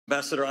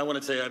Ambassador, I want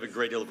to tell you I have a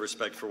great deal of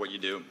respect for what you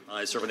do.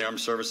 I serve on the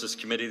Armed Services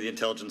Committee, the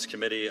Intelligence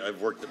Committee.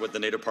 I've worked with the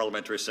NATO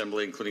Parliamentary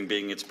Assembly, including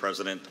being its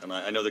president, and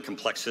I know the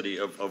complexity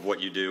of what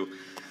you do.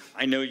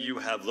 I know you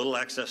have little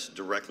access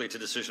directly to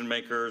decision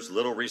makers,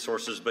 little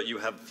resources, but you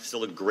have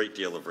still a great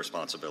deal of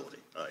responsibility.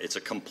 It's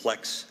a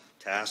complex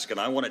task, and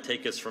I want to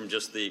take us from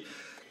just the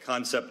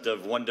concept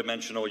of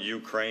one-dimensional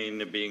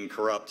Ukraine being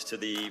corrupt to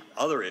the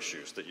other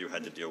issues that you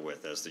had to deal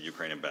with as the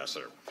Ukraine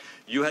ambassador.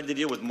 You had to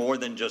deal with more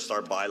than just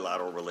our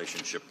bilateral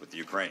relationship with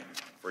Ukraine,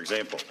 for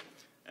example.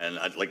 And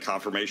I'd like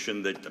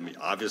confirmation that, I mean,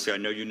 obviously I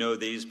know you know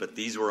these, but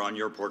these were on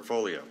your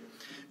portfolio.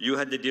 You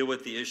had to deal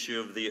with the issue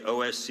of the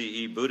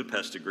OSCE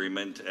Budapest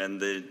Agreement and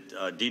the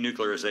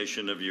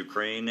denuclearization of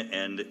Ukraine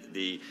and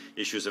the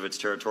issues of its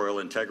territorial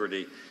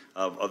integrity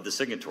of the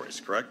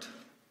signatories, correct?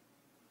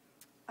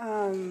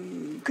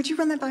 Could you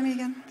run that by me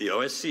again? The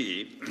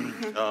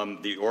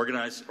OSCE, the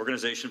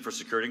Organization for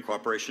Security and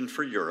Cooperation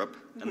for Europe,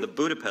 and the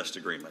Budapest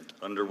Agreement,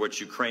 under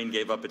which Ukraine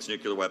gave up its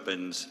nuclear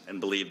weapons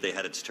and believed they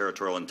had its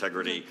territorial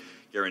integrity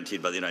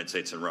guaranteed by the United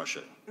States and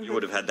Russia. You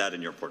would have had that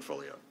in your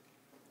portfolio.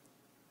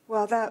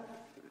 Well, that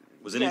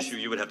was an issue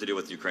you would have to deal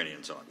with the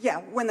Ukrainians on. Yeah,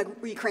 when the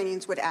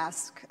Ukrainians would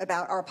ask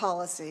about our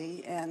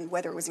policy and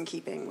whether it was in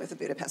keeping with the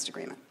Budapest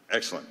Agreement.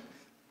 Excellent.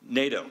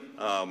 NATO.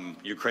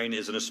 Ukraine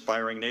is an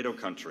aspiring NATO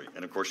country.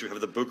 And of course, you have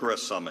the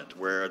Bucharest summit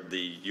where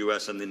the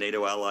U.S. and the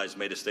NATO allies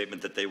made a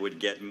statement that they would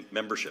get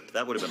membership.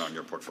 That would have been on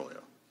your portfolio.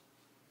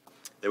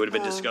 They would have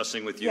been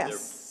discussing with you. Yes,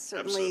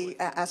 certainly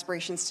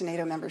aspirations to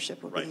NATO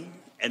membership would be.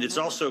 And it's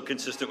also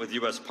consistent with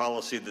U.S.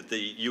 policy that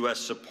the U.S.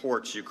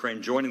 supports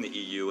Ukraine joining the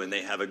EU, and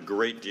they have a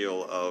great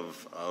deal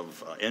of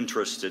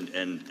interest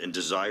and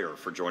desire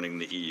for joining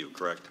the EU,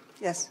 correct?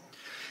 Yes.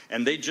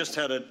 And they just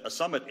had a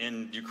summit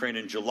in Ukraine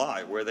in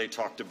July where they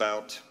talked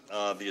about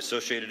the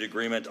associated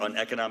agreement on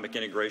economic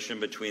integration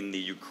between the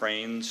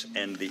Ukraines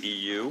and the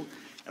EU.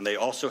 And they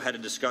also had a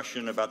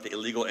discussion about the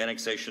illegal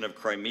annexation of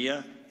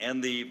Crimea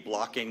and the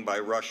blocking by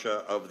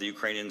Russia of the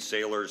Ukrainian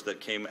sailors that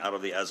came out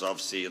of the Azov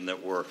Sea and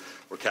that were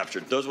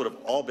captured. Those would have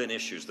all been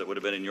issues that would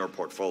have been in your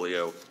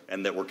portfolio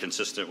and that were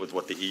consistent with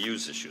what the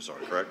EU's issues are,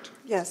 correct?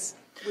 Yes.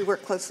 We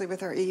work closely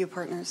with our EU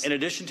partners. In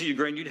addition to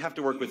Ukraine, you'd have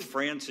to work with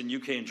France and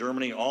UK and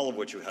Germany, all of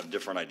which you have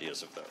different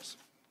ideas of those.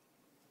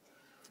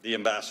 The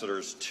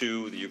ambassadors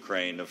to the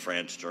Ukraine of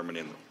France,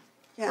 Germany, and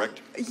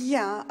correct?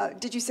 Yeah.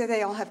 Did you say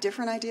they all have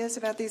different ideas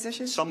about these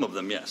issues? Some of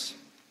them, yes.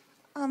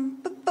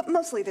 But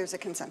mostly there's a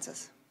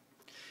consensus.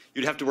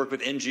 You'd have to work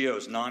with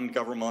NGOs,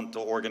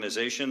 non-governmental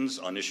organizations,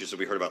 on issues that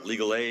we heard about: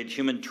 legal aid,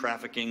 human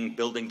trafficking,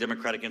 building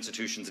democratic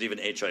institutions, and even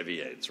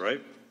HIV/AIDS,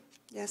 right?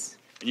 Yes.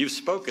 And you've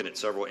spoken at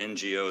several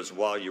NGOs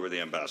while you were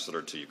the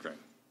ambassador to Ukraine.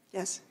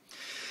 Yes.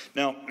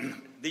 Now,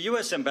 the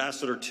U.S.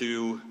 ambassador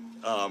to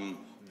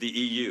the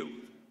EU,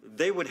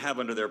 they would have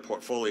under their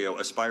portfolio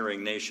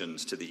aspiring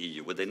nations to the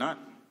EU, would they not?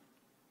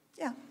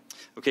 Yeah.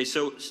 Okay,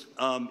 so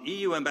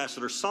EU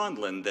Ambassador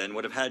Sondland then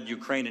would have had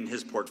Ukraine in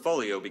his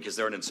portfolio because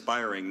they're an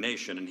inspiring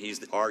nation, and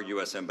he's our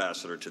U.S.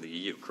 ambassador to the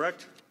EU,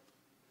 correct?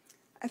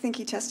 I think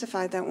he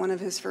testified that one of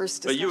his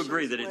first discussions. But you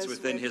agree that it's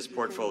within his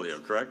portfolio,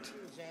 correct?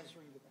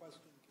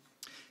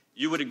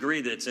 You would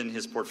agree that it's in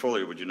his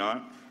portfolio, would you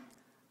not?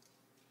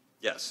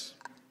 Yes.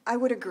 I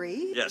would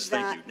agree. Yes,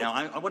 thank you. Now,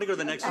 I want to go to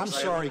the next. I'm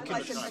sorry, can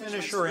you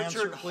finish your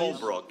answer, Richard please?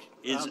 Holbrooke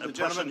is a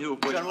person who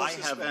I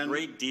have a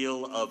great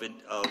deal of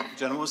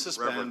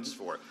reverence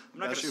for.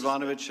 Ambassador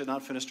Yovanovitch should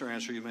not finish her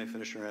answer. You may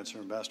finish your answer,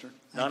 Ambassador.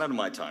 Not on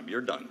my time. You're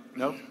done.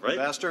 No, right?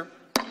 Ambassador.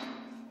 The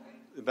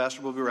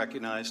Ambassador will be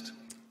recognized.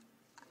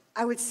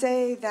 I would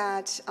say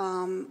that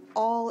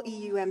all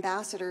EU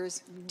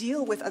ambassadors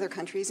deal with other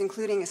countries,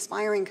 including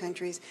aspiring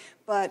countries,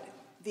 but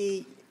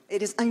it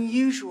is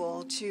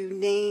unusual to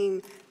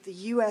name the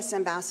U.S.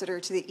 ambassador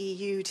to the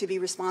EU to be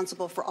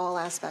responsible for all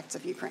aspects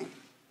of Ukraine.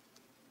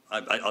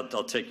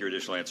 I'll take your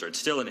additional answer. It's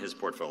still in his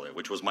portfolio,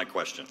 which was my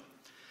question.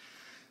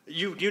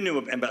 You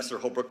knew Ambassador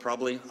Holbrooke,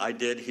 probably. I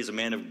did. He's a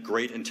man of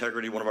great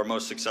integrity, one of our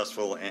most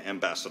successful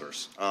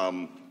ambassadors.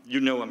 You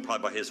know him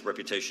probably by his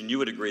reputation. You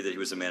would agree that he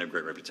was a man of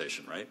great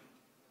reputation, right?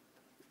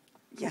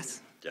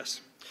 Yes. Yes.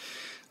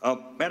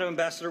 Madam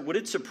Ambassador, would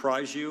it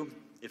surprise you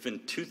if in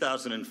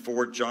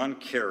 2004 John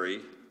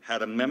Kerry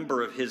had a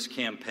member of his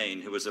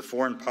campaign who was a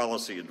foreign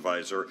policy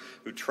advisor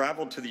who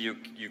traveled to the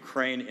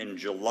Ukraine in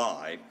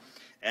July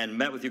and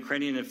met with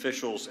Ukrainian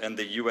officials and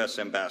the U.S.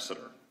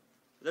 ambassador?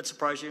 Would that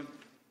surprise you?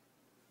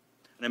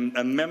 And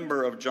a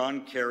member of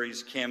John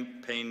Kerry's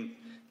campaign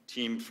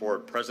team for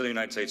President of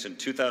the United States in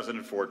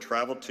 2004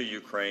 traveled to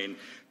Ukraine,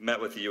 met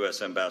with the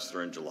U.S.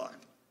 ambassador in July.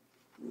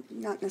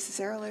 Not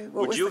necessarily.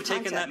 Would you have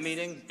taken that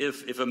meeting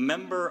if a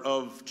member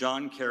of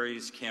John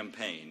Kerry's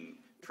campaign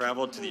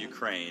traveled to the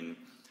Ukraine?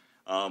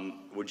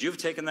 Would you have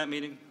taken that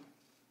meeting?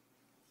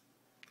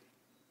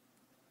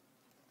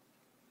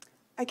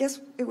 I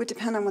guess it would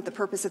depend on what the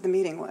purpose of the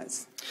meeting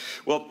was.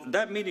 Well,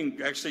 that meeting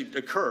actually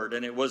occurred,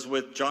 and it was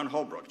with John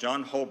Holbrook.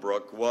 John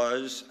Holbrook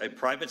was a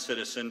private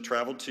citizen,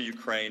 traveled to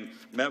Ukraine,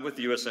 met with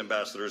the U.S.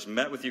 ambassadors,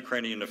 met with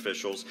Ukrainian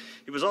officials.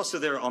 He was also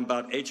there on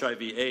about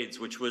HIV/AIDS,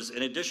 which was,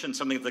 in addition,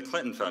 something that the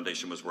Clinton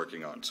Foundation was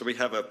working on. So we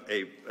have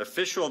a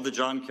official of the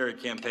John Kerry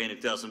campaign in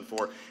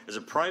 2004 as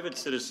a private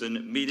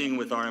citizen meeting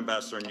with our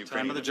ambassador in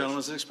Ukraine. Time of the gentleman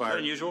has expired. Is that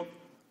unusual?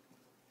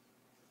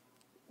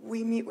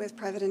 We meet with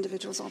private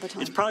individuals all the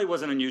time. It probably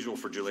wasn't unusual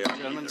for Giuliani.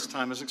 Gentleman's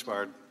time has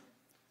expired.